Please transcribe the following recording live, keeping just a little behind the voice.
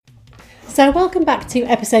So welcome back to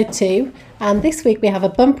episode 2, and this week we have a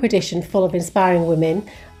bumper edition full of inspiring women.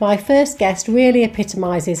 My first guest really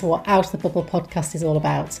epitomises what Out of the Bubble podcast is all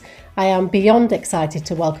about. I am beyond excited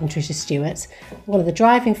to welcome Trisha Stewart, one of the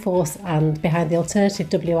driving force and behind the alternative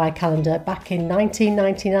WI calendar back in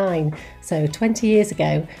 1999, so 20 years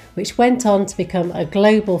ago, which went on to become a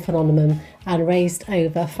global phenomenon and raised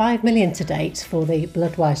over 5 million to date for the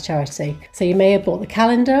Bloodwise charity. So you may have bought the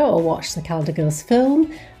calendar or watched the Calendar Girls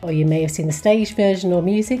film, or you may have seen the stage version or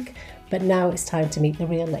music, but now it's time to meet the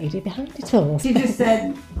real lady behind it all. She just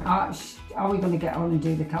said, are we going to get on and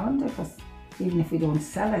do the calendar? Because even if we don't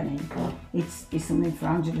sell any, it's something for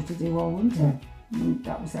Angela to do all winter. And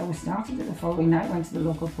that was how we started it. The following night went to the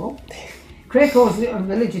local pub. Craycore's a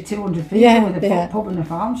village of 200 people with a pub and a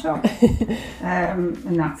farm shop.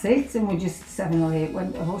 And that's it. And we just, 7 or 8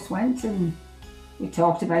 of us went and we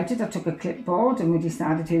talked about it. I took a clipboard and we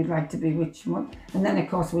decided who'd like to be which one. And then, of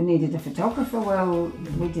course, we needed a photographer. Well,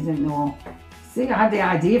 we didn't know. See, I had the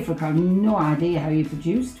idea for a calendar, no idea how you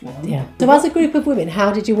produced one. Yeah. So as a group of women,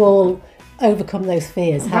 how did you all overcome those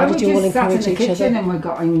fears? How did you all encourage each other? We just sat in the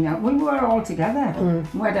kitchen and we were all together.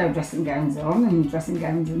 We had our dressing gowns on and dressing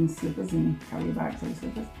gowns and slippers and carry bags and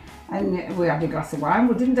slippers. And we had a glass of wine.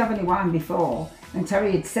 We didn't have any wine before, and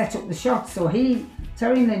Terry had set up the shots. So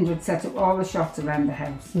Terry and Linda had set up all the shots around the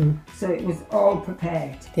house. So it was all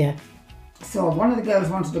prepared. Yeah. So one of the girls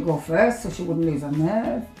wanted to go first so she wouldn't lose her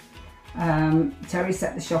nerve. Terry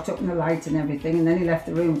set the shot up and the light and everything, and then he left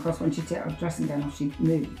the room because when she took her dressing gown off, she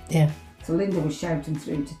moved. Yeah. So Linda was shouting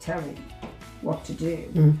through to Terry what to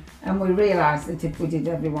do. And we realised that if we did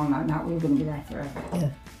everyone like that, we were going to be there forever. Yeah.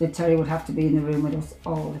 That Terry would have to be in the room with us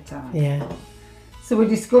all the time. Yeah. So we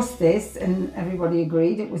discussed this and everybody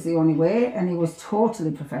agreed it was the only way, and he was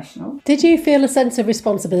totally professional. Did you feel a sense of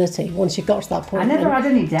responsibility once you got to that point? I never had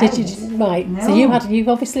any doubts. Did you? Right. No. So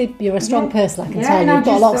you're a strong person, I can tell. You've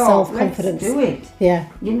got a lot of self-confidence. Let's do it. Yeah.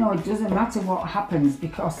 You know, it doesn't matter what happens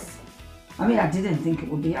because, I mean, I didn't think it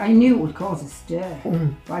would be, I knew it would cause a stir,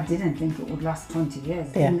 but I didn't think it would last 20 years.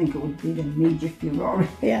 I didn't think it would be the major furore.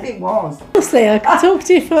 Yeah. It was. Honestly, I could talk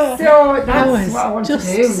to you for So that's hours. what I want Just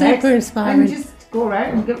to do super next. inspiring. And just go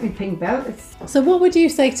around and get my pink belt. So what would you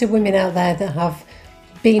say to women out there that have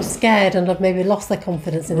been scared and have maybe lost their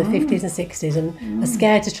confidence in the 50s and 60s and are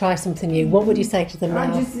scared to try something new? What would you say to them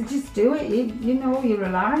now? Just do it. You know, you're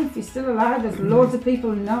alive. You're still alive. There's loads of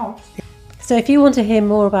people not. So if you want to hear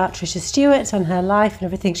more about Trisha Stewart and her life and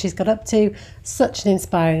everything she's got up to, such an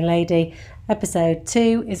inspiring lady, episode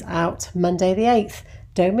 2 is out Monday the 8th.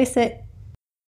 Don't miss it.